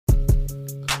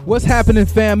What's happening,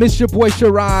 fam? It's your boy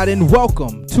Sherrod, and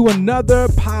welcome to another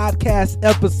podcast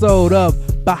episode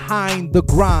of Behind the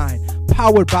Grind,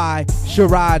 powered by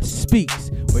Sherrod Speaks,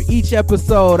 where each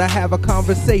episode I have a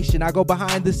conversation. I go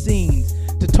behind the scenes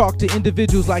to talk to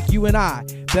individuals like you and I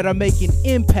that are making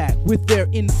impact with their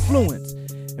influence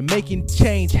and making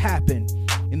change happen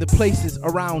in the places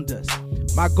around us.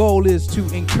 My goal is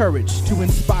to encourage, to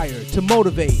inspire, to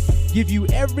motivate, give you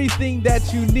everything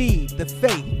that you need, the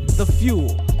faith, the fuel,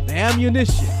 the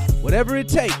ammunition, whatever it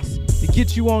takes to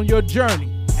get you on your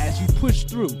journey as you push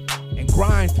through and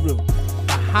grind through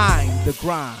behind the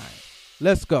grind.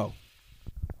 Let's go.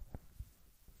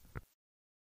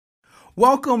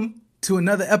 Welcome to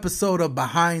another episode of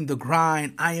Behind the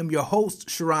Grind. I am your host,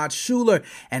 Sherrod Schuler,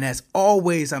 and as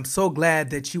always, I'm so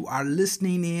glad that you are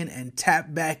listening in and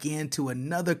tap back into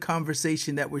another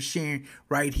conversation that we're sharing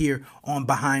right here on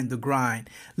Behind the Grind.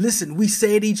 Listen, we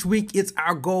say it each week, it's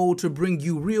our goal to bring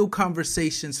you real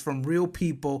conversations from real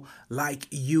people like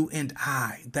you and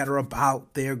I that are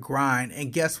about their grind.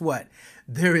 And guess what?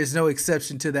 There is no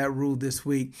exception to that rule this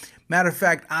week. Matter of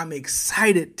fact, I'm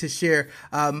excited to share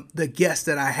the guest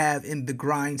that I have in the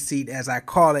grind seat, as I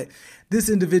call it. This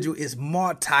individual is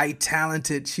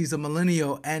multi-talented. She's a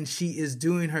millennial, and she is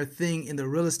doing her thing in the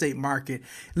real estate market.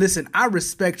 Listen, I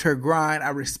respect her grind. I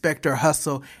respect her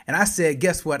hustle. And I said,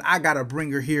 guess what? I got to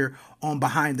bring her here on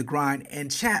Behind the Grind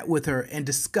and chat with her and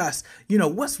discuss,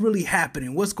 what's really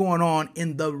happening, what's going on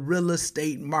in the real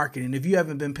estate market. And if you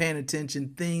haven't been paying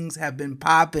attention, things have been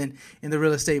popping in the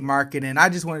real estate market. And I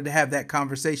just wanted to have that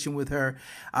conversation with her.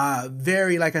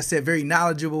 Very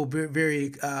knowledgeable,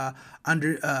 very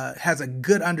has a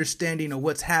good understanding of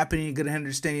what's happening, a good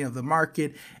understanding of the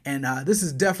market. And this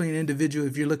is definitely an individual,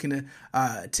 if you're looking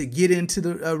to get into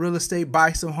the real estate,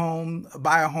 buy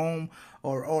a home,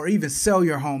 or even sell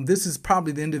your home, this is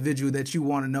probably the individual that you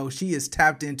want to know. She is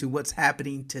tapped into what's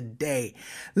happening today.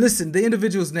 Listen, the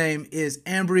individual's name is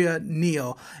Ambriya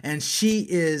Neal, and she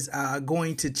is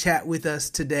going to chat with us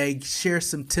today, share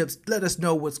some tips, let us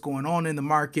know what's going on in the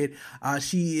market.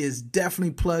 She is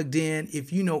definitely plugged in.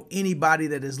 If you know anybody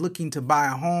that is looking to buy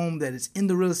a home that is in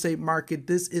the real estate market,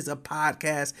 this is a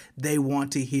podcast they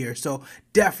want to hear. So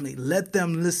definitely let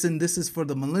them listen. This is for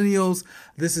the millennials.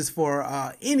 This is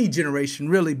for any generation,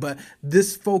 really, but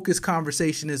this focused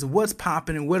conversation is what's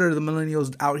popping and what are the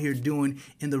millennials out here doing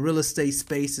in the real estate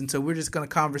space. And so we're just going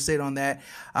to conversate on that.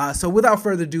 So without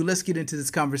further ado, let's get into this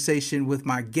conversation with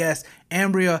my guest,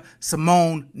 Ambriya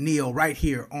Simone Neal, right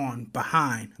here on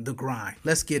Behind the Grind.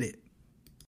 Let's get it.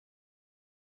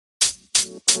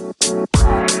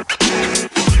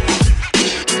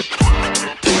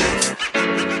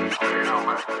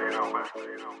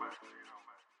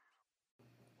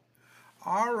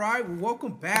 All right,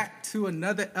 welcome back to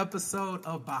another episode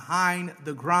of Behind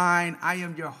the Grind. I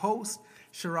am your host,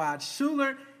 Sherrod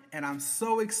Schuler, and I'm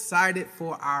so excited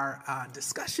for our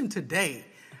discussion today.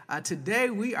 Today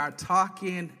we are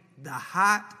talking the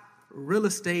hot real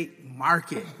estate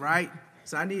market, right?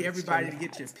 So I need everybody to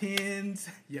get your pens,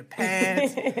 your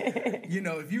pads.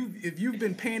 If you've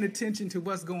been paying attention to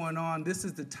what's going on, this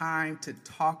is the time to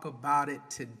talk about it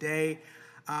today.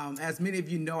 As many of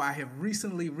you know, I have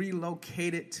recently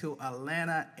relocated to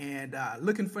Atlanta and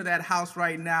looking for that house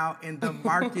right now, and the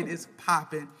market is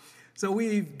popping. So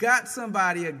we've got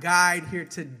a guide here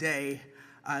today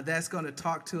that's going to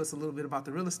talk to us a little bit about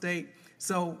the real estate.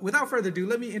 So without further ado,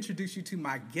 let me introduce you to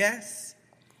my guest,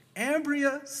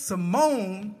 Ambriya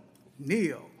Simone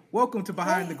Neal. Welcome to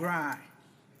Behind the Grind.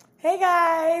 Hey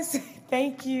guys,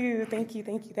 thank you.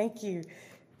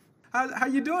 How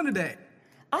you doing today?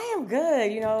 I am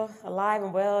good, alive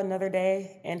and well, another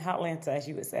day in hot Atlanta, as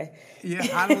you would say. Yeah,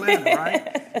 hot Atlanta,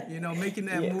 right? Making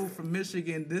that move from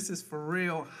Michigan, this is for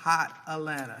real hot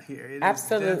Atlanta here. It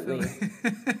Absolutely. Is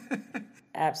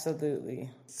Absolutely.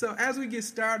 So as we get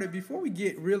started, before we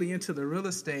get really into the real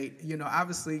estate,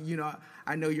 obviously,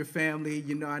 I know your family,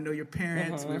 I know your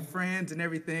parents, we're friends and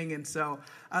everything. And so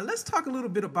let's talk a little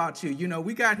bit about you.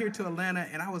 We got here to Atlanta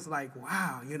and I was like,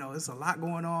 wow, there's a lot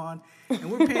going on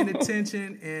and we're paying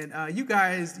attention. And you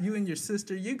and your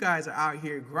sister, you guys are out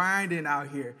here grinding out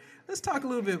here. Let's talk a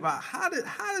little bit about how did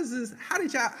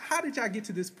y'all get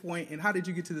to this point, and how did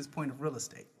you get to this point of real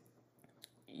estate?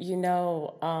 None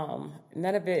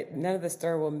of the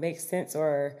story will make sense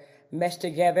or mesh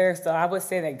together. So I would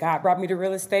say that God brought me to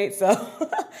real estate. So,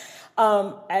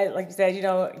 like you said,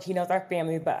 He knows our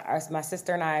family, but my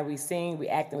sister and I, we sing, we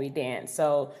act, and we dance.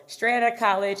 So straight out of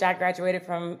college, I graduated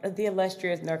from the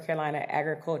illustrious North Carolina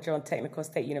Agricultural and Technical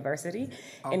State University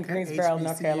in Greensboro, HBCU.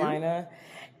 North Carolina.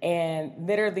 And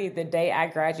literally the day I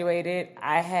graduated,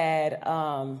 I had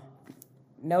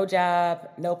no job,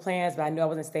 no plans, but I knew I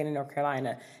wasn't staying in North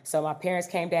Carolina. So my parents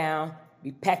came down.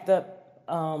 We packed up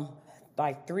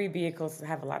like 3 vehicles. I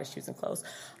have a lot of shoes and clothes.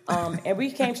 And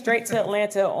we came straight to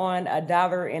Atlanta on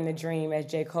 $1 in the dream, as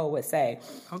J. Cole would say.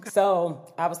 Okay.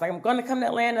 So I was like, I'm going to come to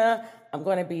Atlanta. I'm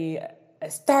going to be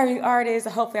a starving artist.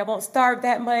 Hopefully I won't starve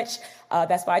that much.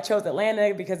 That's why I chose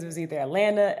Atlanta, because it was either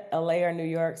Atlanta, LA, or New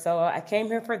York. So I came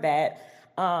here for that.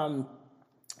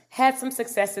 Had some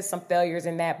successes, some failures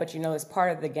in that, but it's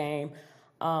part of the game.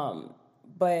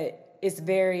 But it's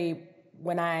very,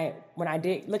 when I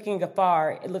did looking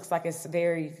afar, it looks like it's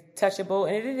very touchable,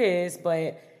 and it is,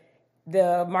 but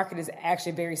the market is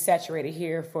actually very saturated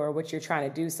here for what you're trying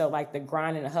to do. So like the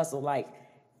grind and the hustle, like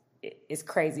it's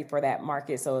crazy for that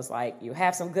market. So it's like you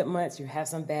have some good months, you have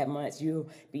some bad months. You'll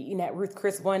be eating at Ruth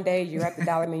Chris one day, you're at the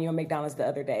Dollar Menu at McDonald's the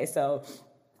other day. So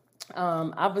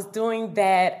I was doing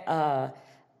that.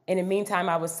 In the meantime,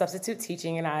 I was substitute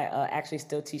teaching, and I actually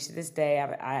still teach to this day.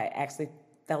 I actually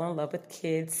fell in love with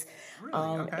kids, really?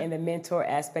 Okay. And the mentor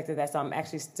aspect of that. So I'm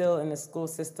actually still in the school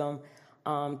system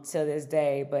to this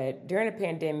day. But during the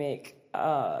pandemic,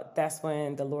 that's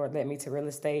when the Lord led me to real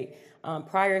estate.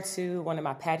 Prior to one of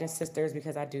my pageant sisters,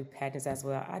 because I do pageants as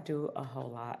well. I do a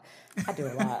whole lot. I do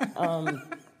a lot.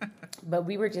 But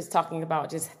we were just talking about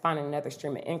just finding another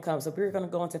stream of income. So we were going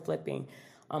to go into flipping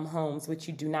homes, which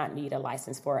you do not need a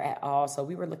license for at all. So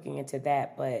we were looking into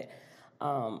that. But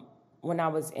when I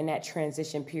was in that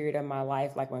transition period of my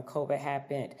life, like when COVID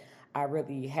happened, I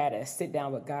really had to sit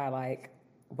down with God, like,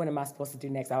 what am I supposed to do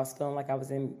next? I was feeling like I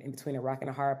was in between a rock and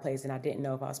a hard place, and I didn't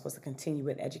know if I was supposed to continue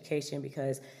with education,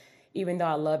 because even though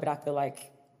I love it, I feel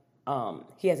like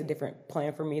he has a different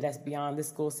plan for me that's beyond the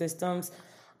school systems.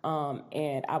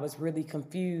 And I was really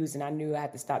confused, and I knew I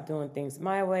had to stop doing things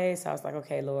my way. So I was like,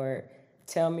 okay, Lord,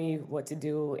 tell me what to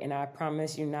do. And I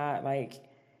promise you not, like,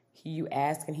 you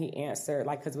asked and he answered,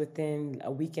 like, because within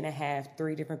a week and a half,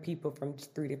 3 different people from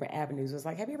 3 different avenues was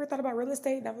like, have you ever thought about real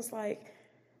estate? And I was like,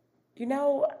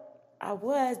 I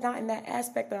was not in that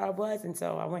aspect that I was. And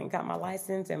so I went and got my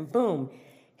license, and boom,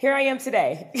 here I am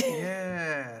today.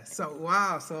 Yeah. So,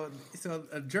 wow. So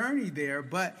a journey there,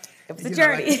 but it was a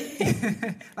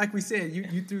journey. Like we said,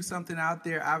 you threw something out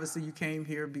there. Obviously you came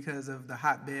here because of the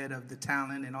hotbed of the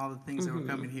talent and all the things that were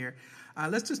coming here.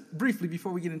 Let's just briefly,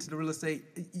 before we get into the real estate,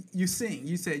 you sing.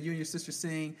 You said you and your sister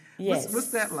sing. Yes.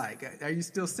 What's that like? Are you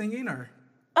still singing, or?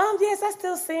 Yes, I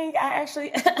still sing. I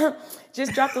actually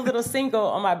just dropped a little single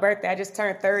on my birthday. I just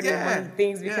turned 30, and one of the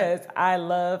things, because I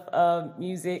love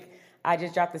music, I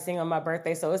just dropped the single on my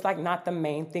birthday. So it's like not the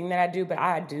main thing that I do, but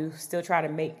I do still try to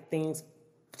make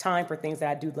time for things that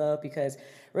I do love, because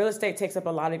real estate takes up a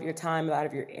lot of your time, a lot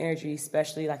of your energy,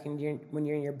 especially like when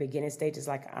you're in your beginning stages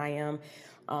like I am.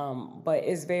 But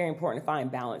it's very important to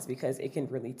find balance, because it can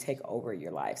really take over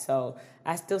your life. So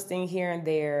I still sing here and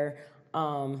there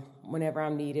whenever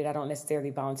I'm needed. I don't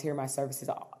necessarily volunteer my services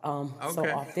so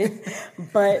often.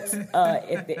 But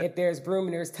if there's room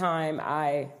and there's time,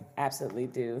 I absolutely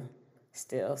do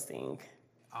still sing.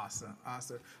 Awesome.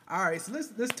 All right, so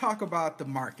let's talk about the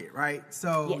market, right?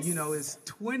 So, yes. It's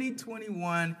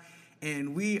 2021,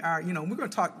 and we are, we're going to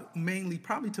talk mainly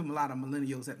probably to a lot of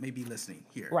millennials that may be listening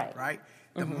here, right?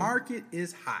 The market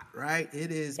is hot, right?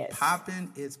 It is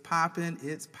popping, it's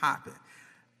popping.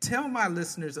 Tell my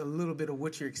listeners a little bit of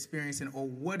what you're experiencing, or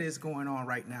what is going on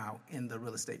right now in the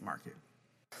real estate market.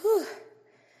 Whew.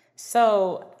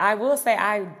 So I will say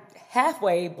I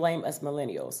halfway blame us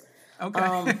millennials.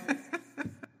 Okay.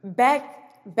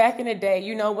 Back in the day,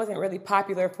 it wasn't really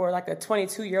popular for like a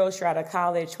 22-year-old straight out of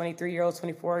college, 23-year-olds,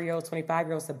 24-year-olds,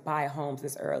 25-year-olds to buy homes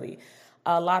this early.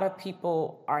 A lot of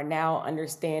people are now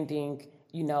understanding,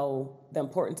 the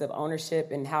importance of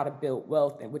ownership and how to build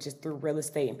wealth, which is through real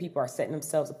estate, and people are setting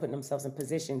themselves and putting themselves in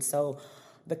position. So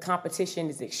the competition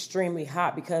is extremely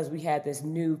hot, because we had this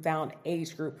newfound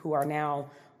age group who are now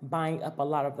buying up a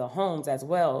lot of the homes as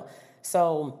well.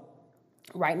 So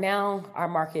right now, our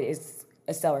market is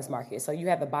a seller's market. So you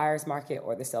have the buyer's market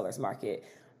or the seller's market.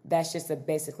 That's just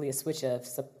basically a switch of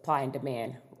supply and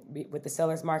demand. With the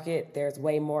seller's market, there's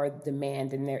way more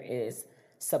demand than there is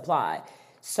supply.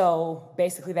 So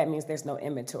basically that means there's no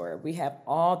inventory. We have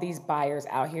all these buyers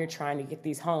out here trying to get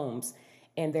these homes,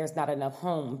 and there's not enough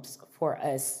homes for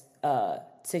us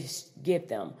to give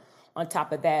them. On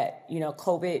top of that,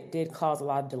 COVID did cause a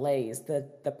lot of delays.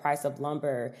 The price of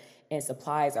lumber and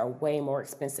supplies are way more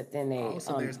expensive than they there's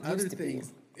used other to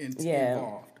things be.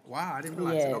 Involved. Wow, I didn't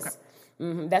realize that. Okay.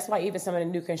 Mm-hmm. That's why even some of the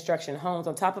new construction homes,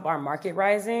 on top of our market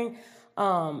rising,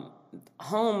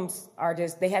 homes are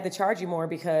they had to charge you more,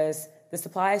 because the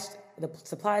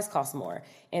supplies cost more,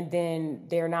 and then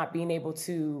they're not being able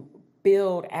to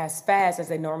build as fast as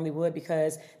they normally would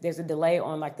because there's a delay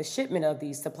on like the shipment of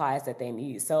these supplies that they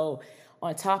need. So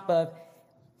on top of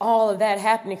all of that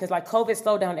happening, because like COVID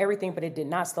slowed down everything, but it did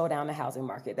not slow down the housing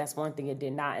market. That's one thing it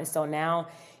did not. And so now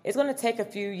it's going to take a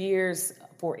few years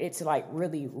for it to like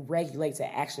really regulate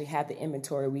to actually have the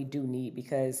inventory we do need,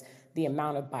 because the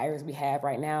amount of buyers we have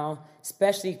right now,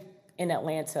 especially in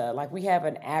Atlanta, like we have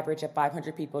an average of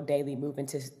 500 people daily moving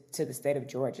to the state of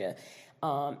Georgia.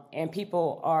 And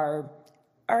people are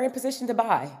in position to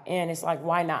buy. And it's like,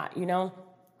 why not, you know?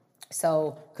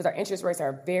 So, because our interest rates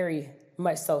are very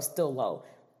much so still low.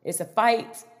 It's a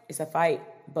fight,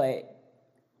 but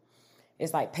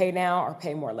it's like pay now or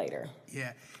pay more later.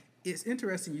 Yeah. It's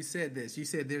interesting you said this. You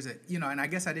said there's a, you know, and I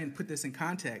guess I didn't put this in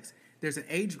context. There's an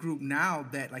age group now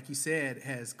that, like you said,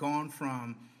 has gone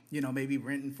from, you know, maybe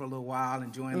renting for a little while,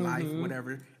 enjoying life,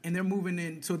 whatever, and they're moving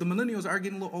in. So the millennials are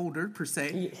getting a little older, per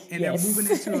se, and they're moving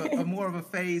into a more of a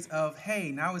phase of,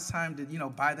 hey, now it's time to, you know,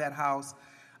 buy that house,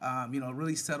 you know,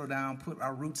 really settle down, put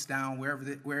our roots down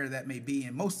wherever that may be.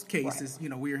 In most cases, you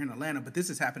know, we're in Atlanta, but this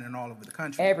is happening all over the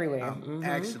country. Everywhere.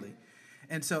 Actually.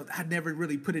 And so I never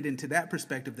really put it into that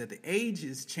perspective that the age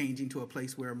is changing to a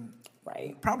place where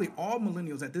probably all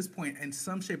millennials at this point in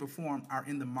some shape or form are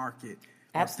in the market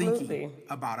thinking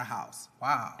about a house.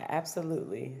 Wow.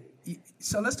 Absolutely.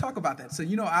 So let's talk about that. So,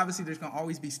 you know, obviously there's going to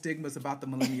always be stigmas about the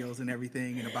millennials and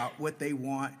everything and about what they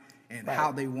want and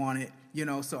how they want it, you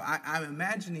know. So I'm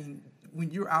imagining when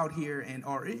you're out here and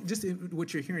or just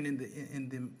what you're hearing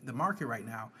in the market right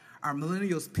now, are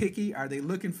millennials picky? Are they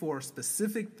looking for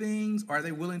specific things? Or are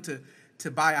they willing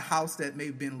to buy a house that may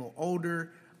have been a little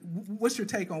older? What's your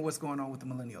take on what's going on with the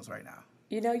millennials right now?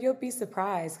 You know, you'll be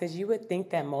surprised because you would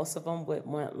think that most of them would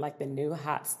want like the new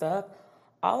hot stuff.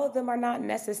 All of them are not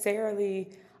necessarily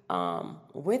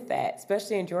with that,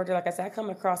 especially in Georgia. Like I said, I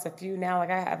come across a few now. Like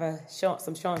I have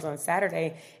some showings on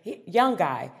Saturday. Young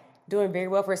guy, doing very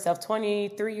well for himself,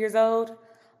 23 years old.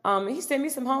 He sent me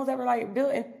some homes that were like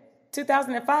built in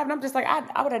 2005, and I'm just like,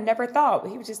 I would have never thought.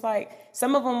 He was just like,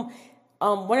 some of them,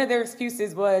 one of their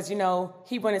excuses was, you know,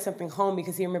 he wanted something home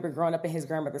because he remembered growing up in his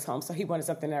grandmother's home, so he wanted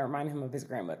something that reminded him of his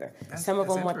grandmother. Some of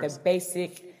them want the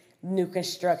basic new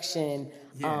construction,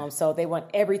 so they want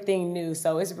everything new.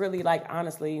 So it's really like,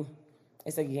 honestly,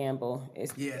 it's a gamble. So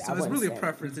it's really a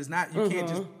preference. It's not,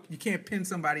 you can't pin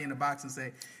somebody in a box and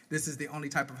say, this is the only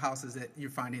type of houses that you're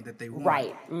finding that they want.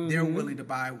 Right. They're willing to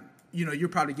buy. You know, you're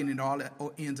probably getting into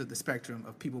all ends of the spectrum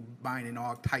of people buying in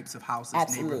all types of houses,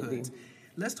 neighborhoods.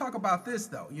 Let's talk about this,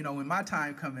 though. You know, in my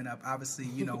time coming up, obviously,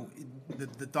 you know,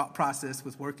 the thought process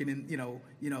was working in, you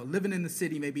know, living in the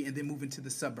city maybe and then moving to the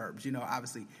suburbs, you know,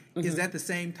 obviously. Is that the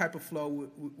same type of flow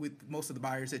with most of the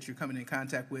buyers that you're coming in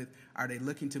contact with? Are they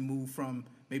looking to move from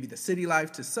maybe the city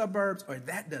life to suburbs, or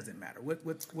that doesn't matter?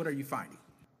 What are you finding?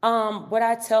 What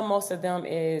I tell most of them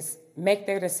is make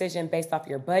their decision based off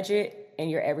your budget and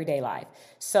your everyday life.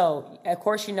 So, of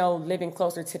course, you know, living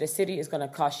closer to the city is going to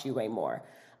cost you way more.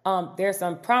 There's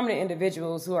some prominent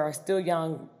individuals who are still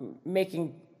young,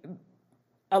 making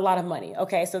a lot of money.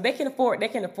 Okay, so they can afford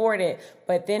it.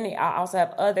 But then I also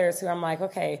have others who I'm like,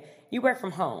 okay, you work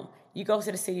from home. You go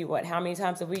to the city, how many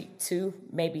times a week? 2,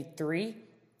 maybe 3,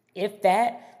 if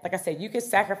that. Like I said, you could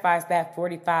sacrifice that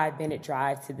 45-minute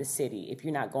drive to the city if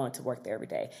you're not going to work there every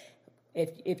day.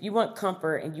 If you want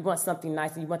comfort and you want something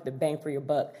nice and you want the bang for your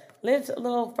buck, live a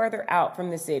little further out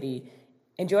from the city.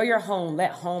 Enjoy your home.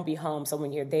 Let home be home. So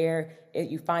when you're there,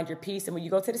 you find your peace. And when you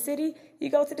go to the city,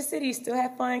 you still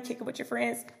have fun, kick it with your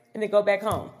friends, and then go back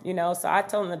home. You know, so I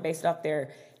tell them to base it off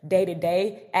their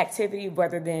day-to-day activity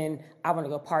rather than I want to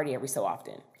go party every so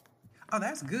often. Oh,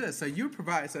 that's good. So you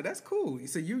provide. So that's cool.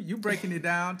 So you breaking it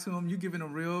down to them. You giving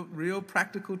them real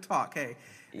practical talk. Hey,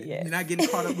 you're not getting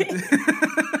caught up with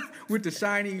the with the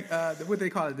shiny, what they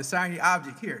call it, the shiny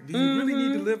object here. Do you really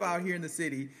need to live out here in the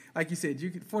city? Like you said, you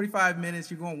get 45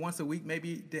 minutes. You're going once a week,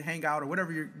 maybe to hang out or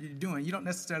whatever you're doing. You don't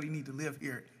necessarily need to live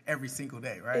here every single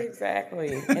day, right?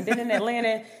 Exactly. And then in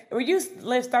Atlanta, when you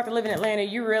start to live in Atlanta,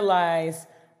 you realize,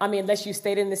 I mean, unless you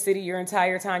stayed in the city your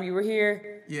entire time you were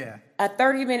here, a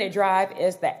 30-minute drive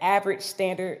is the average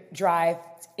standard drive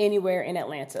anywhere in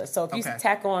Atlanta. So if you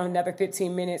tack on another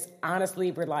 15 minutes,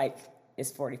 honestly, we're like, it's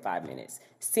 45 minutes.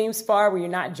 Seems far when you're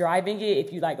not driving it.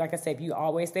 If you like I said, if you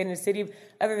always stay in the city,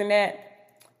 other than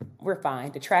that, we're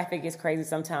fine. The traffic is crazy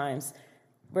sometimes.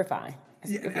 We're fine.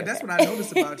 Yeah, and that's what I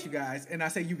noticed about you guys. And I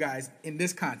say you guys in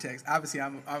this context. Obviously,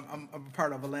 I'm a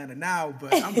part of Atlanta now,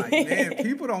 but I'm like, man,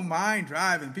 people don't mind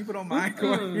driving. People don't mind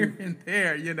going here and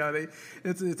there. You know,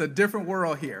 it's a different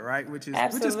world here, right? Which is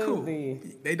cool.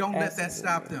 They don't let that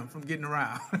stop them from getting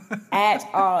around at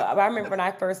all. I remember when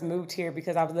I first moved here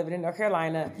because I was living in North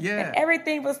Carolina. Yeah, and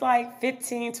everything was like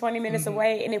 15, 20 minutes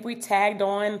away, and if we tagged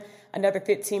on another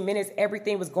 15 minutes,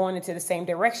 everything was going into the same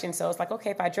direction. So it's like, okay,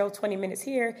 if I drove 20 minutes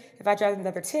here, if I drive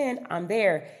another 10, I'm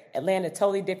there. Atlanta,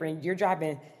 totally different. You're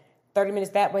driving 30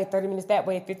 minutes that way, 30 minutes that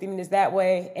way, 50 minutes that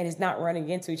way, and it's not running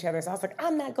into each other. So I was like,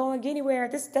 I'm not going anywhere.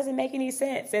 This doesn't make any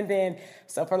sense. And then,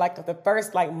 so for like the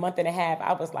first like month and a half,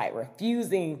 I was like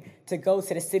refusing to go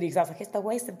to the city because I was like, it's the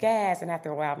waste of gas. And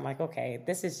after a while, I'm like, okay,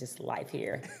 this is just life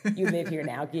here. You live here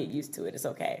now. Get used to it. It's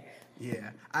okay.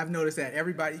 Yeah, I've noticed that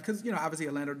everybody, because, you know, obviously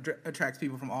Atlanta attracts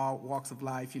people from all walks of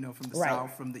life, you know, from the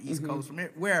South, from the East Coast, from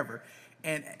wherever.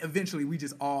 And eventually we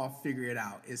just all figure it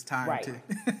out. It's time to,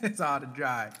 it's all to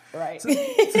drive. Right.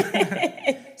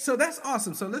 So that's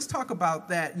awesome. So let's talk about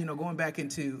that, you know, going back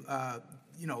into,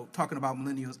 you know, talking about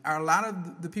millennials. Are a lot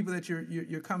of the people that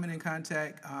you're coming in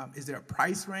contact, is there a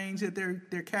price range that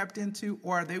they're capped into,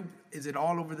 or is it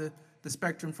all over the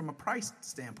spectrum from a price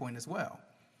standpoint as well?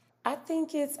 I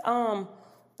think it's, well,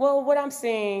 what I'm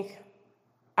seeing,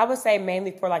 I would say mainly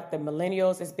for like the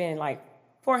millennials, it's been like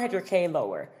 $400K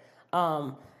lower.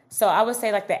 So I would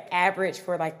say like the average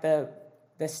for like the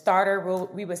starter,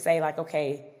 we would say like,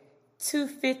 okay,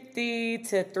 $250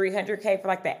 to $300K for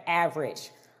like the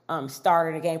average starter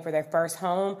in the game for their first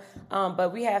home.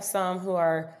 But we have some who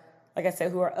are, like I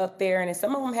said, who are up there, and then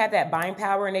some of them have that buying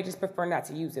power and they just prefer not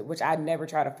to use it, which I never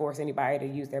try to force anybody to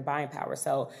use their buying power.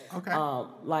 So,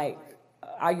 like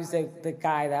I use the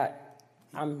guy that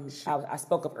I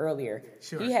spoke of earlier.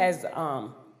 Sure. He has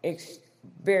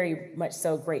very much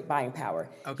so great buying power.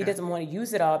 He doesn't want to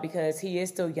use it all because he is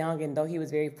still young, and though he was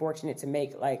very fortunate to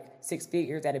make like six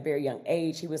figures at a very young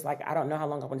age, he was like, I don't know how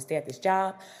long I want to stay at this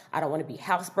job. I don't want to be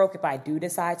house broke if I do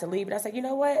decide to leave. And I said, you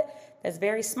know what? That's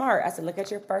very smart. I said, look at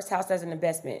your first house as an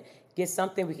investment. Get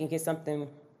something. We can get something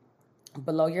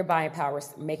below your buying power,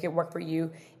 make it work for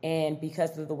you. And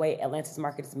because of the way Atlanta's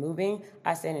market is moving,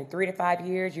 I said in 3 to 5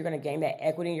 years, you're going to gain that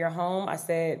equity in your home. I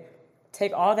said,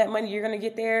 take all that money you're going to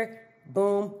get there,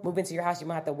 boom, move into your house. You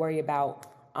won't have to worry about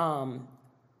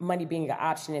money being an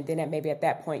option. And then maybe at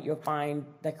that point, you'll find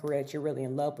the career that you're really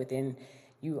in love with, and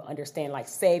you understand like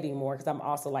saving more, because I'm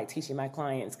also like teaching my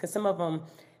clients, because some of them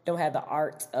don't have the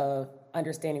art of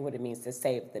understanding what it means to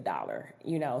save the dollar,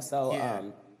 you know,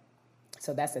 so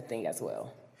so that's a thing as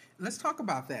well. Let's talk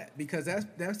about that, because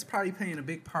that's probably playing a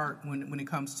big part when it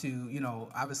comes to, you know,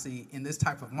 obviously in this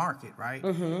type of market, right?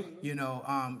 You know,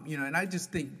 and I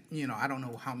just think, you know, I don't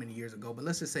know how many years ago, but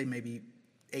let's just say maybe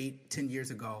 8-10 years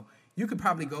ago, you could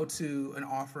probably go to an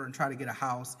offer and try to get a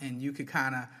house, and you could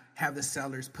kind of have the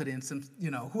sellers put in some, you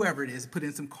know, whoever it is, put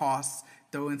in some costs,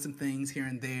 throw in some things here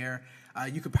and there.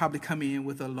 You could probably come in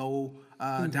with a low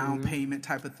down payment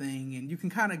type of thing, and you can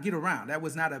kind of get around. That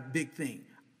was not a big thing.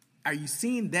 Are you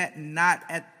seeing that not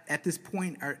at this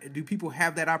point? Or do people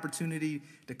have that opportunity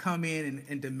to come in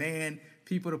and demand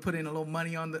people to put in a little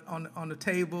money on the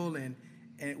table and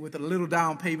with a little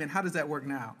down payment? How does that work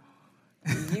now?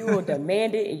 You will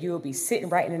demand it, and you will be sitting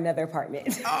right in another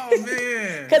apartment. Oh,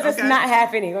 man. Because it's not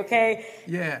happening, okay?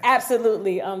 Yeah.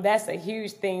 Absolutely. That's a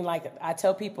huge thing. Like I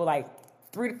tell people, like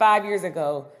 3 to 5 years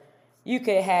ago, you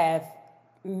could have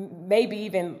maybe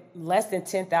even less than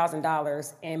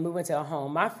 $10,000 and move into a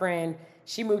home. My friend,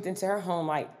 she moved into her home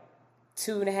like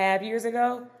 2.5 years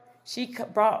ago. She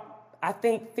brought, I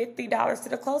think, $50 to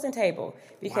the closing table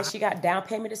because she got down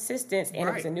payment assistance, and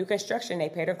it was a new construction. They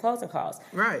paid her closing costs.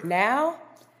 Right. Now,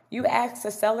 you ask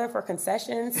a seller for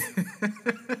concessions?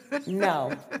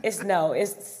 No.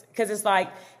 It's because it's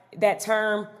like that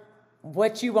term,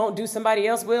 what you won't do, somebody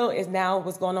else will, is now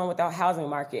what's going on with our housing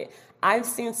market. I've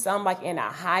seen some like in a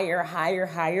higher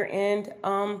end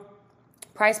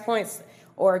price points,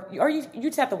 or you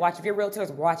just have to watch. If your realtor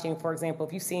is watching, for example,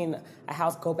 if you've seen a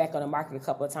house go back on the market a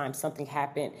couple of times, something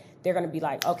happened, they're going to be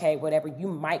like, okay, whatever.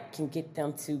 You can get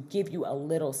them to give you a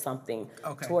little something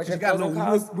towards your closing costs. You got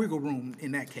a little wiggle room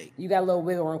in that case. You got a little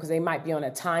wiggle room because they might be on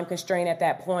a time constraint at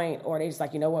that point, or they just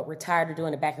like, you know what, we're tired of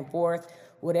doing it back and forth.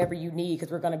 Whatever you need,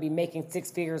 because we're going to be making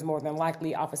 6 figures more than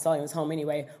likely off of selling this home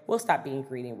anyway. We'll stop being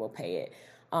greedy and we'll pay it.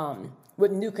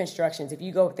 With new constructions, if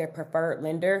you go with their preferred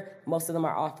lender, most of them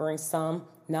are offering some,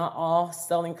 not all,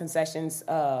 seller concessions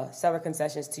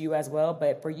to you as well.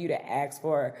 But for you to ask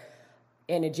for,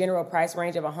 in the general price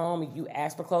range of a home, you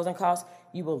ask for closing costs,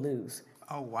 you will lose.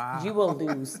 Oh, wow. You will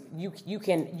lose.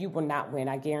 You will not win,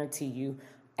 I guarantee you.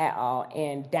 at all.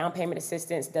 And down payment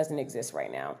assistance doesn't exist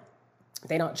right now.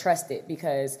 They don't trust it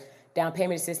because down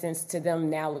payment assistance to them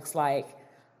now looks like,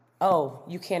 oh,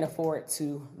 you can't afford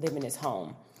to live in this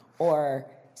home. Or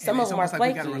some of them are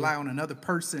flaky. You got to rely on another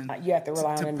person you have to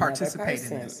rely on another participate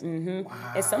person. in this. Mm-hmm.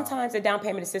 Wow. And sometimes the down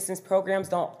payment assistance programs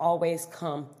don't always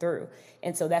come through.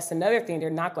 And so that's another thing. They're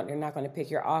not going to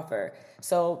pick your offer.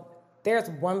 So there's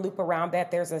one loop around that.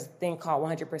 There's a thing called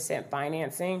 100%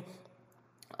 financing,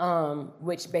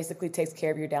 which basically takes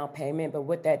care of your down payment. But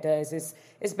what that does is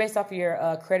it's based off of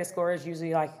your credit scores.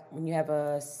 Usually, like when you have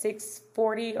a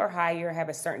 640 or higher, have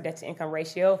a certain debt to income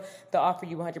ratio, they'll offer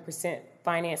you 100%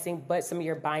 financing, but some of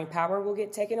your buying power will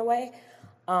get taken away,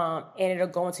 and it'll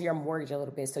go into your mortgage a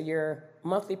little bit. So your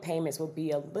monthly payments will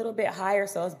be a little bit higher.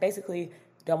 So it's basically,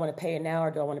 do I want to pay it now or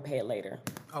do I want to pay it later?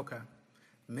 Okay,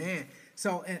 man.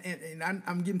 So, and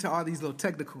I'm getting to all these little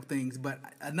technical things, but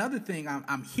another thing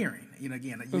I'm hearing,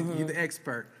 again, you're the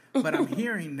expert, but I'm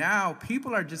hearing now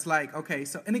people are just like, okay,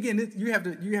 so, and again, you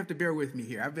have to bear with me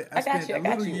here. I spent a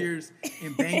little years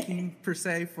in banking per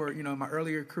se for, my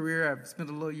earlier career. I've spent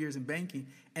a little years in banking,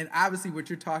 and obviously what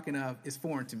you're talking of is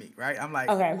foreign to me, right? I'm like,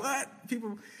 okay. What?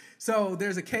 People... So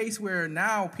there's a case where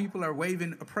now people are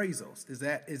waiving appraisals. Is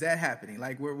that happening?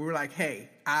 Like we're like,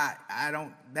 hey, I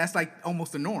don't. That's like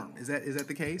almost the norm. Is that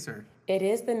the case or? It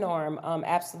is the norm.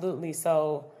 Absolutely.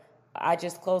 So I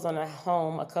just closed on a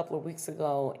home a couple of weeks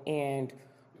ago, and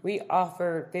we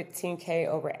offered $15,000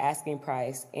 over asking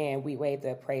price, and we waived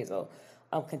the appraisal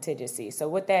contingency. So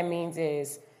what that means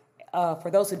is,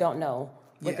 for those who don't know.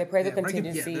 With the appraisal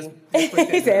contingency,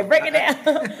 he said, break it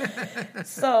down.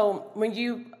 So when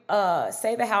you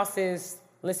say the house is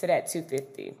listed at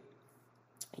 $250,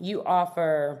 you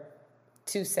offer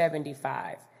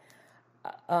 $275.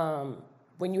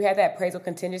 When you have that appraisal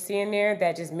contingency in there,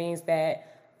 that just means that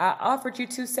I offered you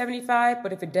 $275,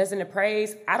 but if it doesn't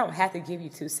appraise, I don't have to give you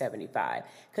 $275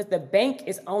 because the bank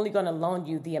is only going to loan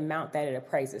you the amount that it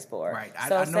appraises for. Right, I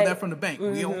know that from the bank.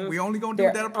 Mm-hmm. We only going to do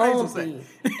what that appraisal say.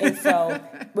 And so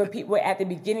when people at the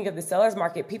beginning of the seller's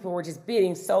market, people were just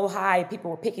bidding so high.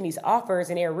 People were picking these offers,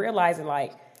 and they were realizing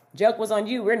like, joke was on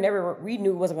you. We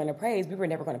knew it wasn't going to appraise. We were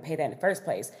never going to pay that in the first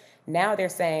place. Now they're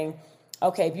saying,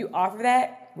 okay, if you offer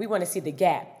that, we want to see the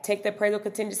gap. Take the appraisal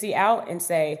contingency out and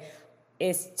say,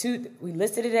 we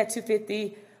listed it at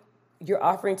 $250. You're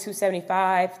offering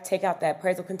 $275. Take out that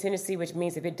appraisal contingency, which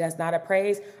means if it does not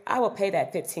appraise, I will pay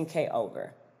that $15,000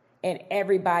 over. And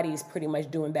everybody's pretty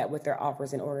much doing that with their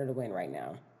offers in order to win right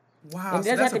now. Wow. And it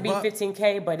doesn't have to be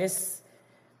 $15,000, but it's.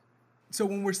 So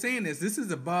when we're saying this is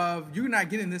above. You're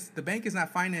not getting this. The bank is not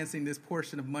financing this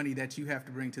portion of money that you have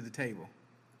to bring to the table.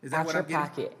 Is that what I'm getting?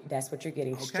 Out your pocket. That's what you're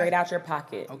getting. Okay. Straight out your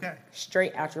pocket. Okay.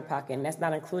 Straight out your pocket. And that's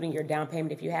not including your down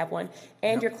payment if you have one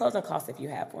and your closing costs if you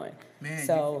have one. Man.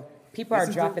 So people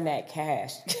are dropping that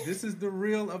cash. This is the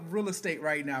real of real estate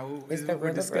right now. Is what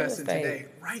we're discussing today.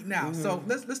 Right now. Mm-hmm. So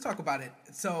let's talk about it.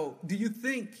 So do you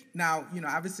think now,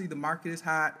 obviously the market is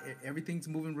hot. Everything's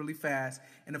moving really fast.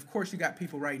 And of course you got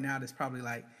people right now that's probably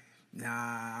like,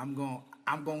 nah, I'm going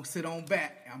to sit on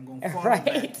back. I'm going to fall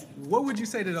back. What would you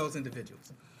say to those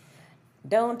individuals?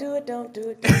 Don't do it. Don't do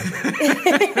it. Don't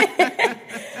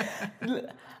do it.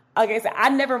 Okay, so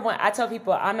I tell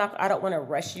people I don't want to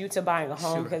rush you to buying a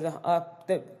home because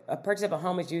a purchase of a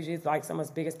home is usually like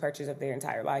someone's biggest purchase of their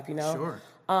entire life, Sure.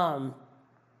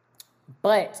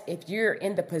 But if you're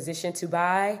in the position to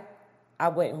buy, I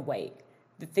wouldn't wait.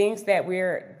 The prices that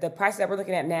we're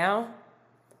looking at now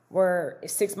were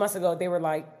 6 months ago, they were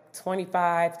like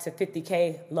 25 to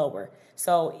 50K lower.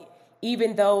 So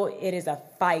even though it is a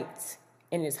fight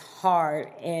and it's hard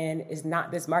and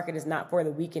this market is not for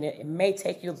the weak, and it may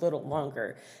take you a little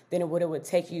longer than it would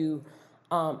take you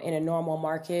in a normal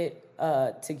market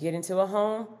to get into a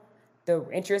home. The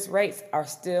interest rates are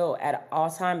still at an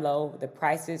all-time low. The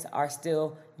prices are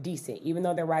still decent, even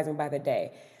though they're rising by the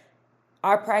day.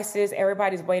 Our prices,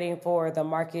 everybody's waiting for the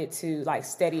market to like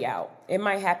steady out. It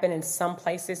might happen in some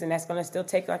places, and that's going to still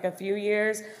take like a few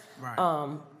years.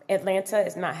 Right. Atlanta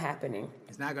is not happening.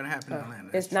 It's not going to happen in Atlanta.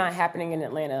 It's not happening in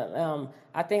Atlanta.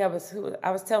 I think I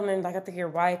was telling, like, I think your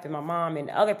wife and my mom and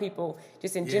other people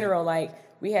just in general, like,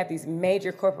 we have these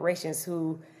major corporations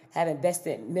who have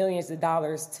invested millions of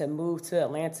dollars to move to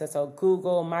Atlanta. So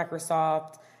Google,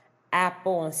 Microsoft,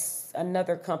 Apple, and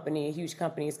another company, a huge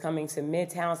company, is coming to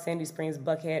Midtown, Sandy Springs,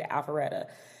 Buckhead, Alpharetta.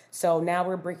 So now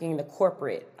we're bringing the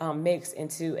corporate mix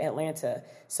into Atlanta.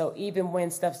 So even when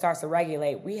stuff starts to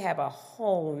regulate, we have a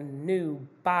whole new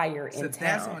buyer in town. So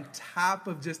that's on top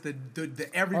of just the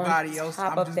everybody else.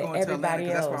 I'm just going to Atlanta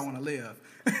because that's where I want to live.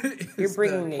 You're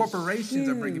bringing corporations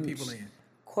are bringing people in.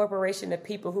 corporation of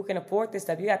people who can afford this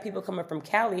stuff. You got people coming from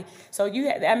Cali. So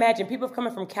imagine people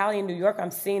coming from Cali and New York. I'm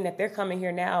seeing that they're coming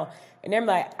here now. And they're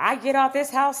like, I get off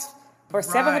this house for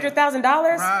 $700,000?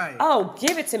 Right. Oh,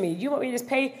 give it to me. You want me to just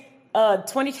pay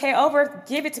 $20K over?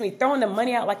 Give it to me. Throwing the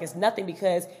money out like it's nothing,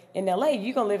 because in LA,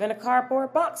 you're going to live in a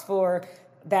cardboard box for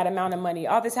that amount of money.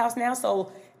 All this house now. So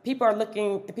the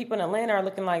people in Atlanta are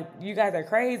looking like, you guys are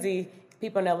crazy.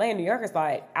 People in LA and New York is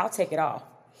like, I'll take it all.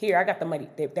 Here, I got the money.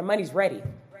 Their money's ready.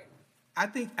 I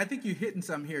think you're hitting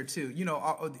something here too.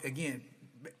 Again,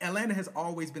 Atlanta has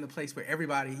always been a place where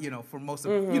everybody, for most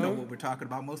of, what we're talking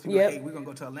about. Most people, hey, we're going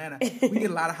to go to Atlanta. We get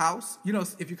a lot of house.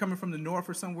 If you're coming from the north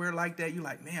or somewhere like that, you're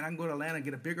like, man, I can go to Atlanta and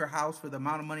get a bigger house for the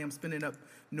amount of money I'm spending up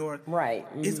north. Right.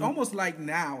 Mm-hmm. It's almost like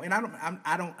now, and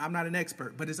I'm not an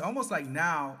expert, but it's almost like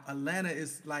now Atlanta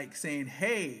is like saying,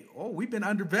 hey, we've been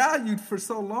undervalued for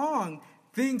so long.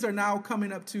 Things are now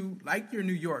coming up to like your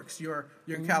New Yorks, your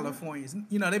Californias.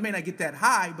 They may not get that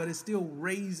high, but it's still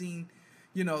raising,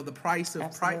 the price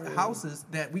of houses,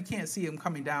 that we can't see them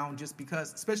coming down just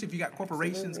because, especially if you got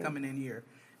corporations coming in here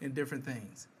and different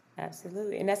things.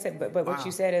 Absolutely. And that's it. But what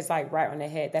you said is like right on the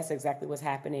head. That's exactly what's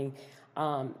happening.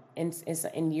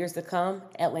 In years to come,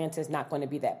 Atlanta is not going to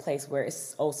be that place where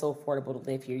it's so affordable to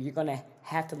live here. You're going to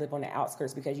have to live on the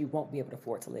outskirts because you won't be able to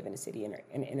afford to live in the city, in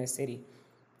the inner city.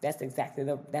 That's exactly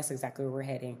where we're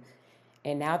heading.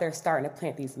 And now they're starting to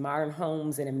plant these modern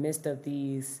homes in the midst of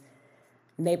these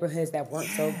neighborhoods that weren't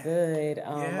so good.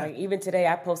 Like even today,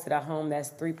 I posted a home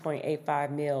that's $3.85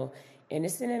 million, and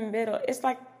it's in the middle. It's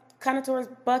like kind of towards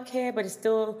Buckhead, but it's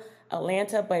still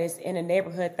Atlanta, but it's in a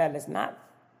neighborhood that is not,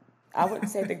 I wouldn't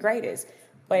say the greatest,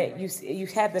 but you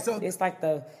have it's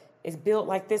built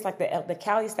like this, like the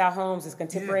Cali style homes is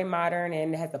contemporary modern,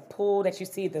 and it has the pool that you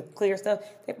see, the clear stuff.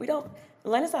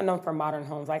 Atlanta's not known for modern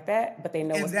homes like that, but they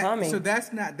know what's coming. So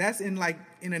that's in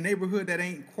a neighborhood that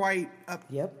ain't quite up.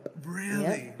 Yep. Really?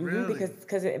 Yep. Mm-hmm. Really?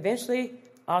 Because eventually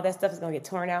all that stuff is going to get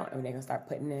torn out, and they're going to start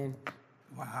putting in.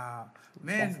 Wow.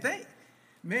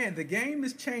 Man, the game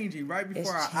is changing right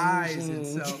before our eyes. And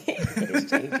so it is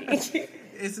changing.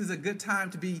 This is a good time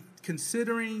to be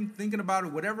thinking about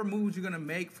it, whatever moves you're going to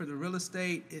make for the real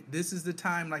estate. This is the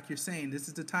time, like you're saying, this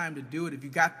is the time to do it if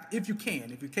you're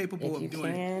capable of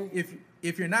doing it.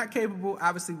 If you're not capable,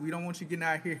 obviously we don't want you getting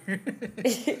out here.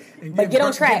 But get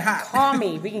on track. Call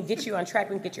me. We can get you on track.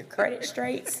 We can get your credit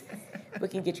straight. We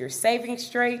can get your savings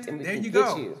straight, and we can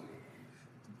get you.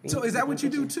 So is that what you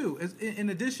do too? In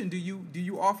addition, do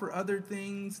you offer other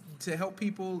things to help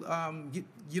people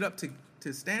get up to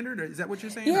standard, or is that what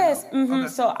you're saying? Yes. Mm-hmm. Okay.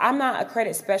 So I'm not a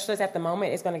credit specialist at the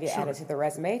moment. It's going to get added to the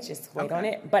resume. Just wait on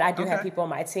it. But I do have people on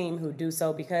my team who do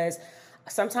so, because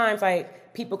sometimes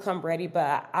people come ready,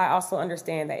 but I also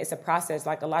understand that it's a process.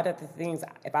 Like a lot of the things,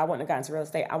 if I wouldn't have gotten into real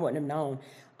estate, I wouldn't have known.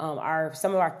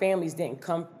 Some of our families didn't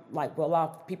come, a lot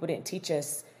of people didn't teach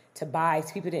us to buy.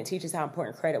 People didn't teach us how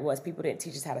important credit was. People didn't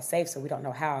teach us how to save, so we don't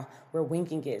know how. We're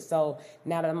winging it. So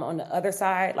now that I'm on the other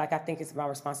side, I think it's my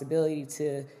responsibility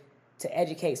to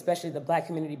educate, especially the Black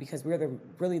community, because we're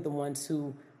really the ones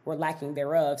who were lacking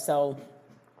thereof. So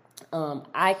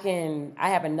I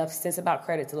have enough sense about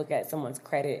credit to look at someone's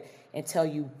credit and tell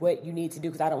you what you need to do,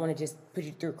 because I don't want to just put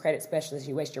you through a credit specialist and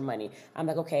you waste your money. I'm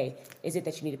like, okay, is it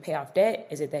that you need to pay off debt?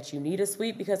 Is it that you need a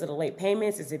sweep because of the late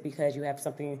payments? Is it because you have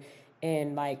something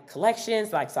in collections?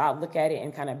 So I'll look at it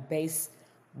and kind of base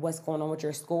what's going on with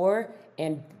your score,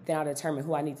 and then I'll determine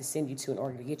who I need to send you to in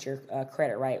order to get your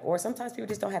credit right. Or sometimes people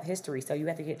just don't have history, so you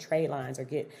have to get trade lines or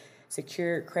get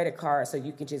secured credit cards so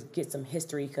you can just get some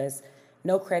history, because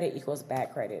no credit equals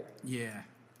bad credit. Yeah.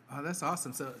 Oh, that's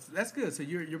awesome. So that's good. So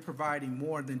you're providing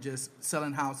more than just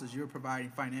selling houses. You're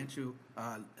providing financial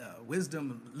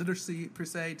wisdom, literacy per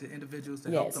se, to individuals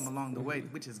to help them along the way,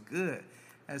 which is good.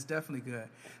 That's definitely good.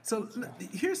 So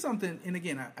here's something, and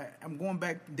again, I'm going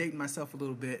back, dating myself a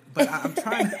little bit, but I'm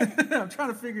trying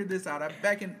to figure this out.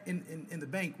 Back in the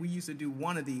bank, we used to do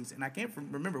one of these, and I can't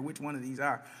remember which one of these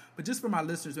are, but just for my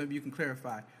listeners, maybe you can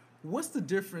clarify. What's the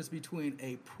difference between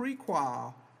a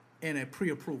pre-qual and a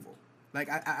pre-approval?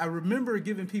 I remember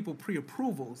giving people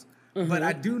pre-approvals, but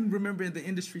I do remember in the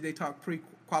industry they talk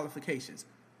pre-qualifications.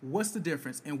 What's the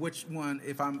difference, and which one,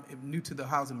 if I'm new to the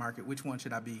housing market, which one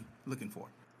should I be looking for?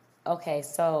 Okay,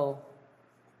 so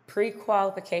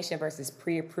pre-qualification versus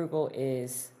pre-approval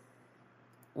is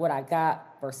what I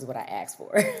got versus what I asked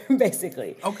for,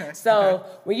 basically. Okay. So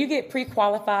when you get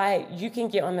pre-qualified, you can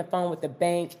get on the phone with the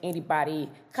bank, anybody,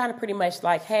 kind of pretty much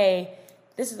like, hey,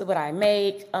 this is what I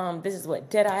make, this is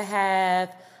what debt I have,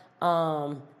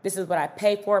 this is what I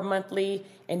pay for monthly,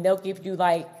 and they'll give you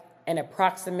an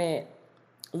approximate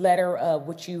letter of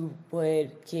what you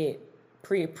would get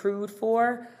pre-approved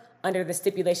for under the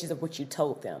stipulations of what you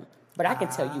told them. But I can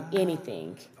tell you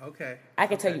anything. Okay. I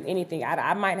can tell you anything.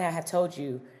 I might not have told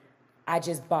you, I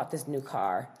just bought this new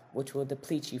car, which will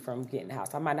deplete you from getting a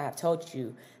house. I might not have told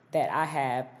you that I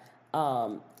have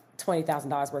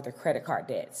 $20,000 worth of credit card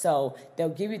debt. So they'll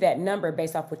give you that number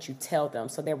based off what you tell them.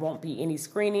 So there won't be any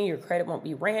screening. Your credit won't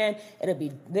be ran. It'll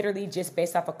be literally just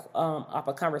based off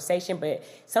a conversation. But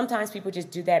sometimes people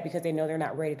just do that because they know they're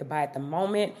not ready to buy at the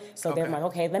moment. So they're like,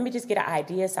 okay, let me just get an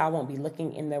idea so I won't be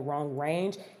looking in the wrong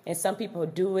range. And some people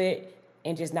do it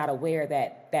and just not aware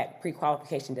that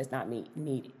pre-qualification does not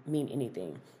mean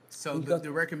anything. So the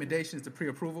recommendation is the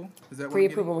pre-approval? Is that what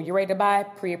pre-approval? When you're ready to buy,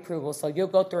 pre-approval. So you'll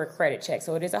go through a credit check.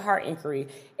 So it is a hard inquiry.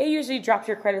 It usually drops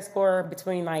your credit score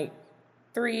between like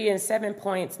 3 and 7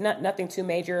 points. Nothing too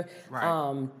major.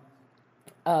 Right.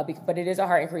 But it is a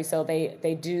hard inquiry. So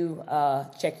they do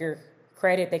check your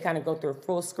credit. They kind of go through a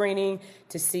full screening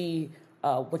to see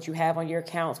what you have on your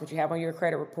accounts, what you have on your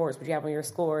credit reports, what you have on your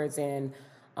scores, and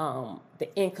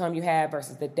the income you have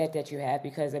versus the debt that you have,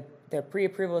 because the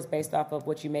pre-approval is based off of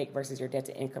what you make versus your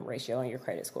debt-to-income ratio and your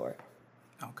credit score.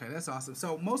 Okay, that's awesome.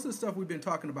 So most of the stuff we've been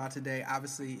talking about today,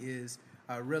 obviously, is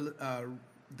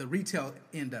the retail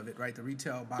end of it, right? The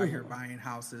retail buyer buying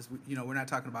houses. We're not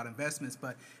talking about investments,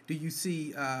 but do you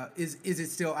see, is it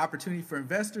still opportunity for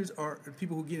investors or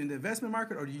people who get into the investment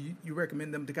market, or do you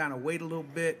recommend them to kind of wait a little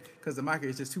bit because the market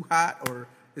is just too hot, or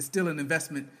it's still an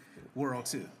investment world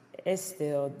too? It's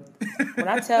still, when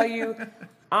I tell you,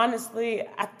 honestly,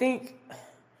 I think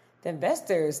the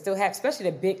investors still have, especially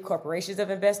the big corporations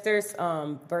of investors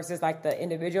versus like the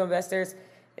individual investors,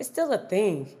 it's still a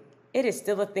thing. It is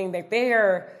still a thing that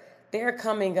they're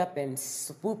coming up and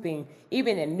swooping,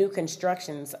 even in new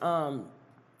constructions. So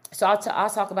I'll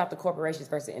talk about the corporations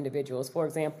versus individuals. For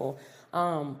example,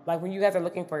 like when you guys are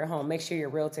looking for your home, make sure your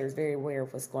realtor is very aware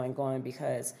of what's going on,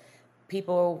 because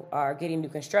people are getting new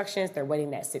constructions. They're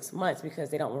waiting that 6 months because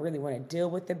they don't really want to deal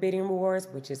with the bidding wars,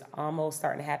 which is almost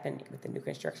starting to happen with the new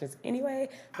constructions anyway,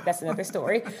 but that's another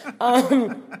story.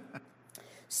 But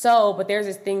there's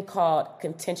this thing called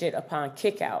contingent upon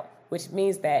kickout, which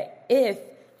means that if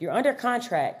you're under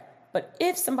contract, but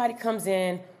if somebody comes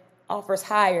in, offers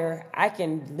higher, I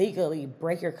can legally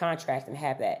break your contract and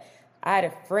have that. I had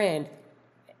a friend,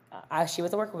 she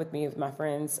was working with me, with my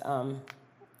friend's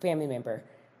family member.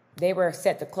 They were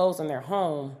set to close on their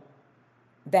home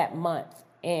that month,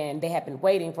 and they had been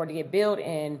waiting for it to get built,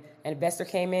 and an investor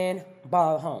came in, bought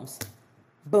all the homes.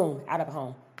 Boom, out of a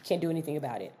home. Can't do anything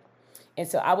about it. And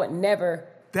so I would never...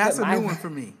 That's a new one for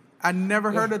me. I never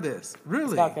heard of this. Really?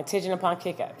 It's called contingent upon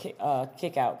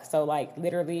kickout. So, like,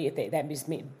 literally, that just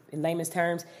means, in layman's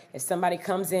terms, if somebody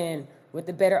comes in with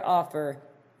a better offer,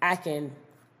 I can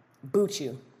boot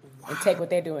you and take what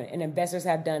they're doing. And investors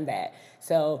have done that.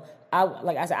 So...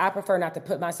 I prefer not to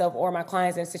put myself or my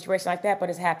clients in a situation like that, but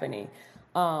it's happening.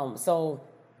 So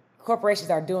corporations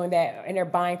are doing that, and they're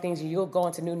buying things. You'll go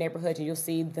into new neighborhoods, and you'll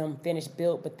see them finished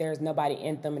built, but there's nobody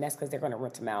in them, and that's because they're going to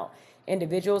rent them out.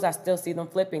 Individuals, I still see them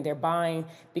flipping. They're buying,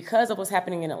 because of what's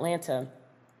happening in Atlanta,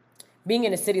 being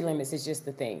in the city limits is just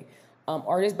the thing.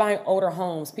 Or just buying older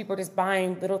homes. People are just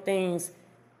buying little things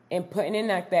and putting in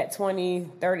like that 20,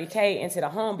 30K into the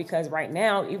home, because right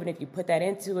now, even if you put that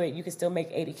into it, you can still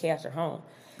make 80K at your home.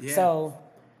 Yeah. So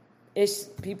it's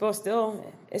still a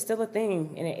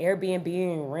thing. And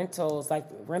Airbnb and rentals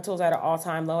at an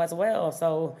all-time low as well.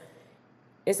 So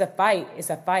it's a fight.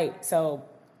 So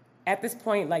at this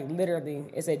point, like literally,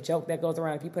 it's a joke that goes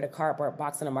around. If you put a cardboard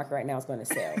box in the market right now, it's going to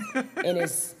sell. And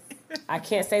I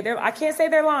can't say they're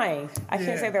lying. I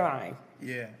can't say they're lying.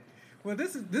 Yeah. Well,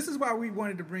 this is why we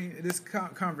wanted to bring this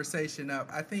conversation up.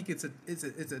 I think it's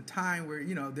a time where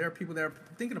there are people that are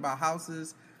thinking about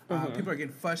houses. People are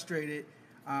getting frustrated.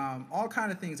 All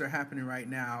kind of things are happening right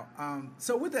now.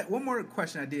 So with that, one more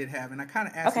question I did have, and I kind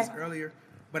of asked this earlier,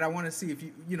 but I want to see if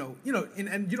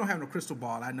and you don't have no crystal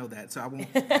ball. I know that, so I won't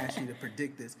ask you to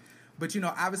predict this. But,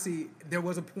 obviously there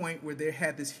was a point where they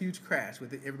had this huge crash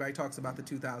with everybody talks about the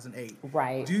 2008.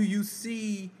 Right. Do you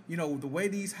see, the way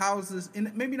these houses,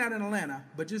 and maybe not in Atlanta,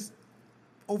 but just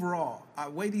overall, the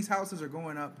way these houses are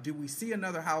going up, do we see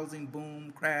another housing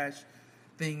boom, crash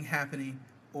thing happening?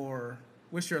 Or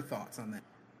what's your thoughts on that?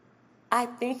 I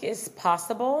think it's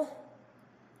possible.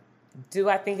 Do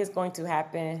I think it's going to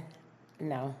happen?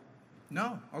 No.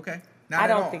 No? Okay. I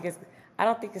don't think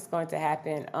it's going to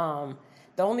happen.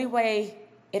 The only way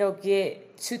it'll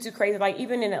get too crazy, like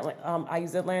even in Atlanta, I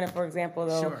use Atlanta for example,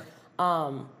 though.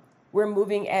 Sure. We're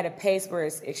moving at a pace where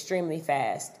it's extremely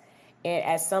fast, and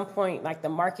at some point, like the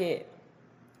market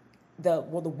the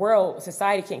world,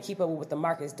 society can't keep up with what the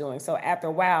market is doing. So after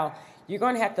a while, you're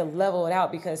going to have to level it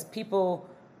out because people's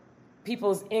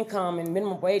income and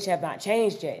minimum wage have not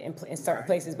changed yet in certain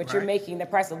places, but you're making the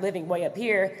price of living way up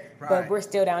here, but we're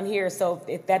still down here. So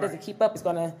if that doesn't keep up, it's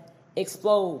going to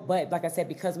explode. But like I said,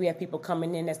 because we have people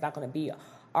coming in, that's not going to be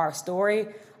our story.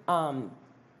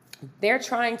 They're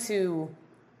trying to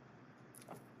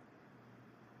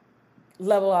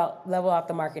level out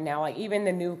the market now. Like even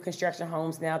the new construction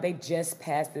homes now, they just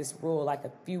passed this rule like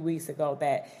a few weeks ago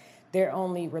that they're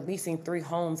only releasing 3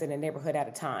 homes in a neighborhood at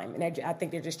a time. And I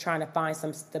think they're just trying to find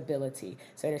some stability.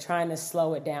 So they're trying to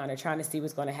slow it down. They're trying to see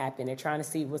what's going to happen. They're trying to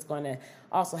see what's going to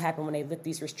also happen when they lift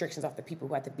these restrictions off the people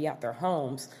who have to be out their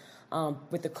homes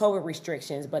with the COVID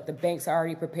restrictions. But the banks are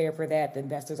already prepared for that. The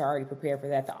investors are already prepared for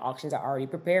that. The auctions are already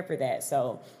prepared for that.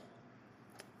 So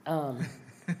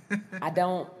I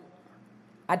don't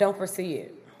foresee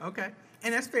it. Okay.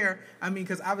 And that's fair. I mean,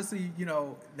 because obviously,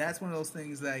 that's one of those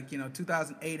things like,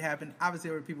 2008 happened.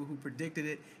 Obviously, there were people who predicted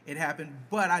it. It happened.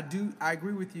 But I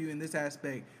agree with you in this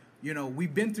aspect.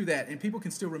 We've been through that, and people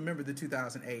can still remember the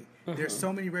 2008. Mm-hmm. There's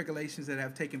so many regulations that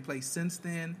have taken place since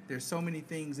then. There's so many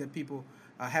things that people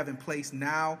have in place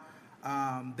now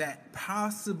that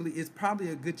is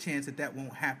probably a good chance that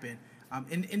won't happen.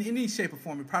 In any shape or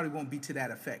form, it probably won't be to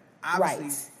that effect.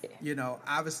 Obviously,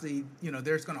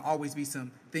 there's going to always be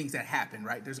some things that happen,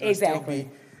 right? There's going to still be...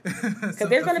 Because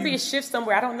there's going to be a shift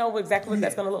somewhere. I don't know exactly what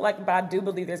that's going to look like, but I do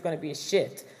believe there's going to be a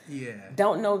shift. Yeah.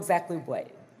 Don't know exactly what.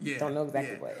 Yeah. Don't know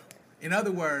exactly what. In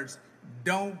other words,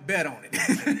 don't bet on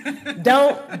it.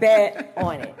 Don't bet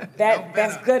on it.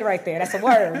 That's good right there. That's a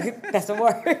word. That's a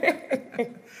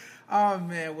word. Oh,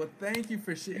 man. Well, thank you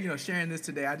for sharing this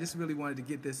today. I just really wanted to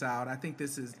get this out. I think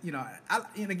this is,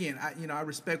 I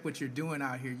respect what you're doing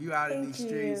out here. You out in these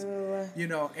streets,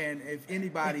 and if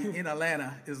anybody in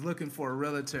Atlanta is looking for a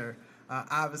realtor,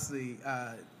 obviously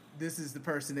this is the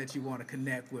person that you want to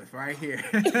connect with right here.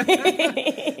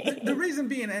 The reason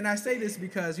being, and I say this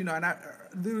because, and I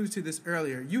alluded to this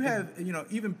earlier, you have,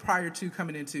 even prior to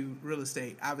coming into real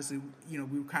estate, obviously, we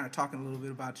were kind of talking a little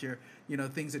bit about your,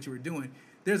 things that you were doing.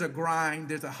 There's a grind,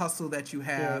 there's a hustle that you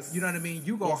have. Yes. You know what I mean?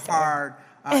 You go hard.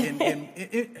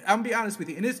 And I'm be honest with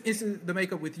you. And it's the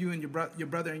makeup with you and your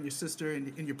brother and your sister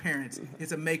and your parents.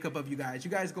 It's a makeup of you guys. You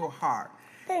guys go hard.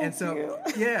 Thank you.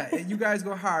 You guys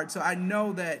go hard. So I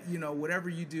know that whatever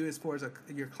you do as far as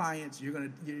your clients, you're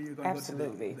gonna go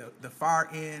to the far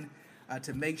end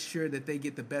to make sure that they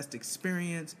get the best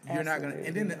experience. You're not gonna.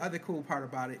 And then the other cool part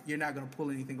about it, you're not gonna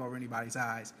pull anything over anybody's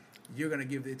eyes. You're going to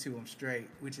give it to them straight,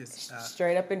 which is...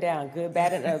 straight up and down, good,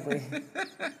 bad, and ugly.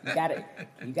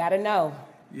 You got to know.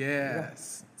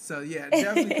 Yes. So,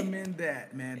 definitely commend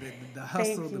that, man. The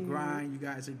hustle, the grind you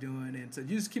guys are doing. And so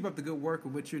you just keep up the good work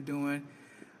of what you're doing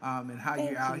and how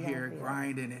you're out here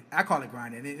grinding. And I call it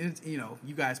grinding. It's,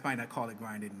 you guys might not call it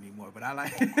grinding anymore, but I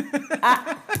like it.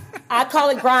 I call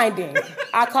it grinding.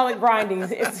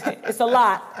 It's a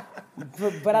lot,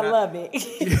 but I love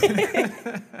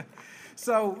it.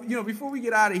 So, before we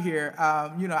get out of here,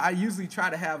 I usually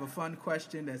try to have a fun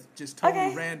question that's just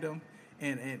totally random.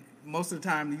 And most of the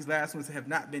time, these last ones have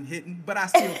not been hitting, but I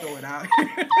still throw it out.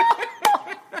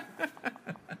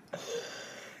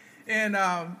 And,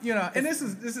 and this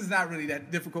is not really that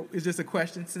difficult. It's just a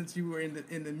question since you were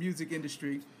in the music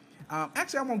industry.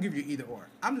 Actually, I won't give you either or.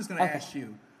 I'm just going to ask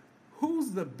you,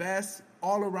 who's the best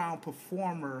all-around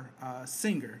performer,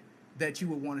 singer that you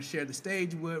would want to share the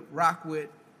stage with, rock with,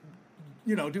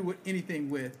 do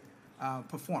anything with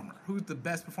performer? Who's the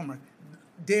best performer,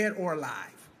 dead or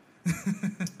alive?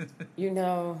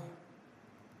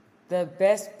 The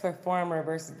best performer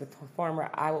versus the performer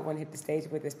I would want to hit the stage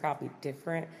with is probably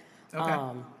different.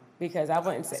 Okay. Because I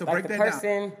wouldn't say, like the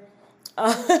person,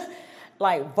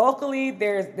 like vocally,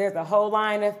 there's a whole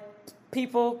line of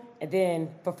people, and then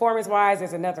performance-wise,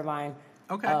 there's another line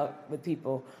with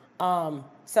people.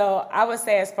 So I would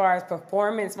say as far as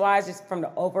performance-wise, just from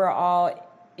the overall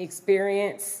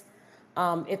experience,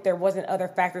 if there wasn't other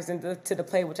factors to the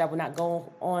play, which I would not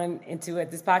go on into at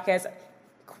this podcast,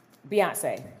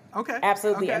 Beyonce. Okay.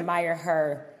 Absolutely admire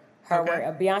her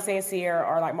work. Beyonce and Sierra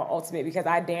are like my ultimate because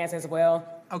I dance as well.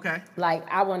 Okay. Like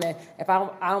I don't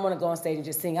want to go on stage and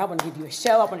just sing. I want to give you a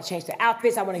show. I want to change the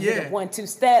outfits. I want to give a 1-2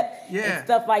 step and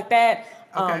stuff like that.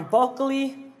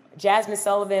 Vocally, Jasmine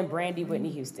Sullivan, Brandy,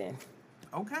 Whitney Houston.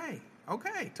 Okay,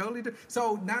 totally.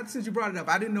 So now since you brought it up,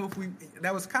 I didn't know if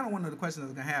that was kind of one of the questions I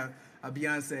was going to have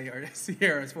Beyonce or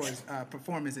Sierra as far as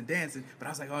performance and dancing, but I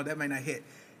was like, oh, that might not hit.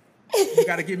 You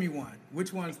got to give me one.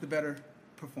 Which one's the better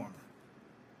performer?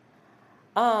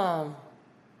 I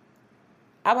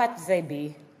would have to say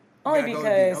B. Only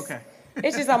because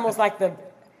it's just almost like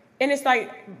and it's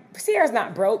like Sierra's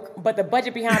not broke, but the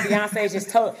budget behind Beyonce is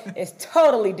just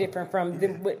totally different from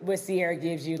what Sierra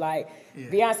gives you. Like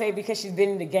Beyonce, because she's been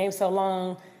in the game so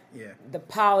long, the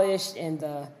polish and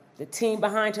the team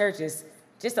behind her just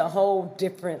a whole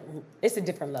different. It's a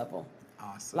different level.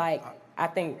 Awesome. Like I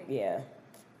think,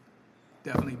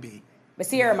 definitely be. But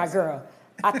Sierra, my girl.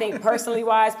 I think personally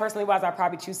wise, I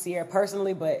probably choose Sierra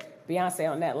personally, but Beyonce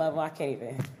on that level, I can't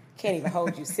even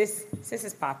hold you. Sis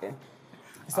is popping.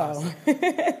 So. Awesome.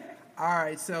 All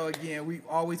right. So again, we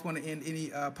always want to end any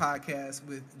podcast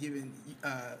with giving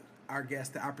our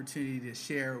guests the opportunity to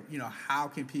share. How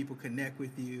can people connect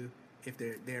with you if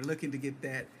they're looking to get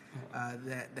that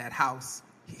house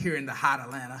here in the hot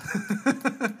Atlanta,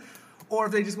 or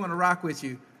if they just want to rock with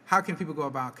you. How can people go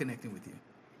about connecting with you?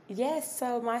 Yes.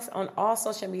 So on all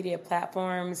social media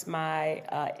platforms, my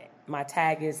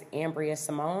tag is Ambriya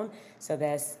Simone. So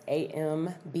that's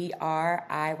AMBRIYA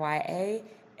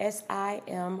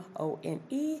SIMONE.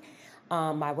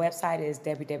 My website is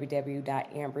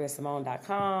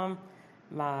www.ambriyasimone.com.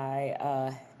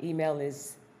 My email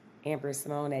is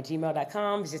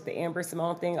ambriyasimone@gmail.com. It's just the Ambriya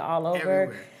Simone thing all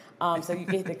over. So you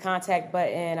get the contact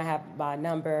button. I have my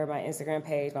number, my Instagram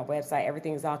page, my website.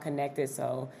 Everything is all connected.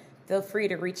 So feel free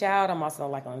to reach out. I'm also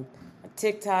like on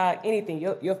TikTok, anything.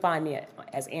 You'll find me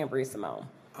as Ambriya Simone.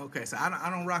 Okay, so I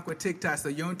don't rock with TikTok, so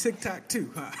you're on TikTok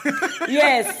too, huh?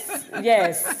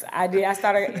 Yes, I did. I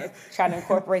started trying to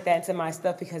incorporate that into my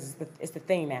stuff because it's the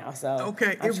thing now. So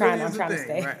okay, I'm trying to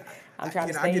stay. Right. I'm trying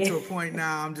to stay. I get to a point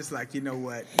now. I'm just like, you know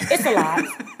what? It's a lot.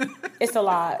 It's a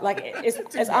lot. Like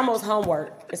it's almost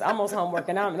homework. It's almost homework,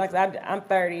 and I'm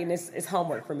 30, and it's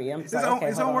homework for me. It's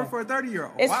homework for a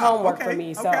 30-year-old. It's homework for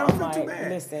me. So I'm like,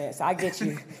 listen. So I get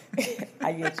you.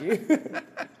 I get you.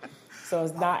 So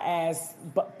it's not as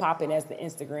popping as the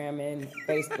Instagram and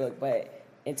Facebook,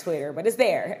 and Twitter, but it's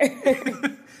there.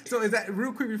 So is that,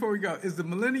 real quick before we go, is the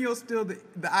millennial still the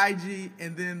IG,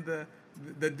 and then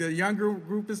the younger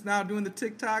group is now doing the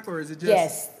TikTok, or is it just?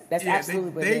 Yes, that's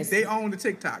absolutely what it is. They own the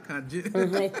TikTok, huh?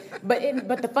 Mm-hmm.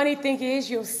 But the funny thing is,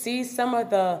 you'll see some of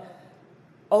the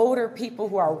older people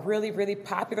who are really, really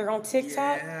popular on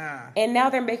TikTok, and now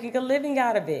they're making a living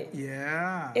out of it.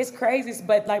 Yeah, it's crazy,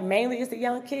 but like mainly it's the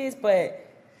young kids. But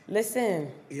listen,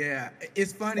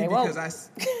 it's funny because I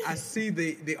see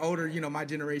the older, my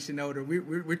generation older.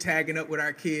 We're tagging up with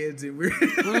our kids, and we're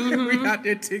we're out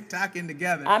there TikToking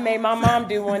together. I made my mom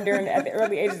do one at the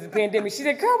early ages of the pandemic. She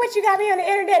said, "Girl, what you got me on the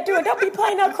internet doing? Don't be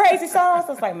playing no crazy songs." I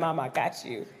was like, "Mom, I got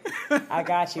you. I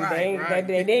got you." They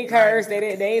didn't curse. They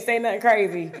ain't say nothing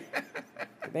crazy.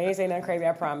 They ain't say nothing crazy.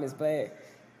 I promise. But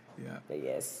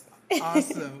yes.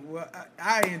 Awesome. Well,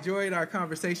 I enjoyed our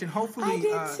conversation. Hopefully, I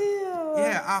did too.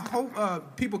 Yeah, I hope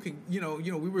people can.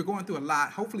 We were going through a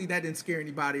lot. Hopefully, that didn't scare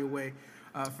anybody away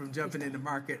from jumping in the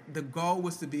market. The goal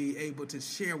was to be able to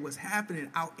share what's happening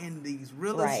out in these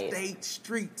real estate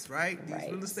streets. Right,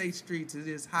 these real estate streets. It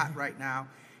is hot right now,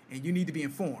 and you need to be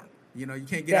informed. You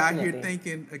can't get out here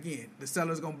thinking, again, the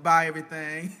seller's going to buy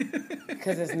everything.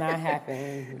 Because it's not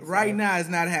happening. Right now, it's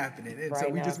not happening. And so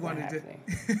we just wanted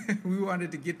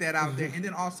to get that out there. And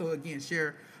then also, again,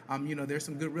 share, there's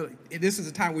some good, this is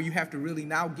a time where you have to really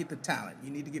now get the talent. You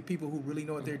need to get people who really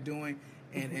know what they're doing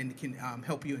and can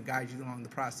help you and guide you along the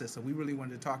process. So we really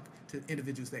wanted to talk to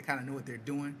individuals that kind of know what they're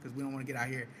doing, because we don't want to get out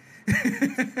here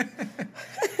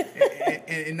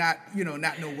and not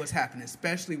know what's happening,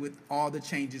 especially with all the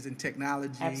changes in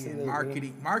technology and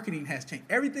marketing. Marketing has changed.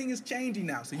 Everything is changing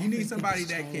now. So you need somebody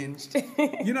that can,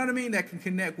 that can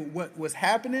connect with what was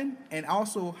happening, and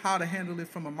also how to handle it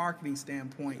from a marketing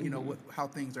standpoint, how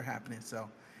things are happening. So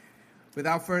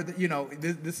without further,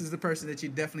 this is the person that you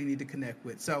definitely need to connect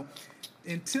with. So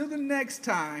until the next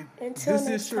time, this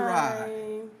is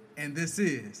Sherrod, and this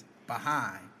is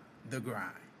Behind the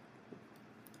Grind.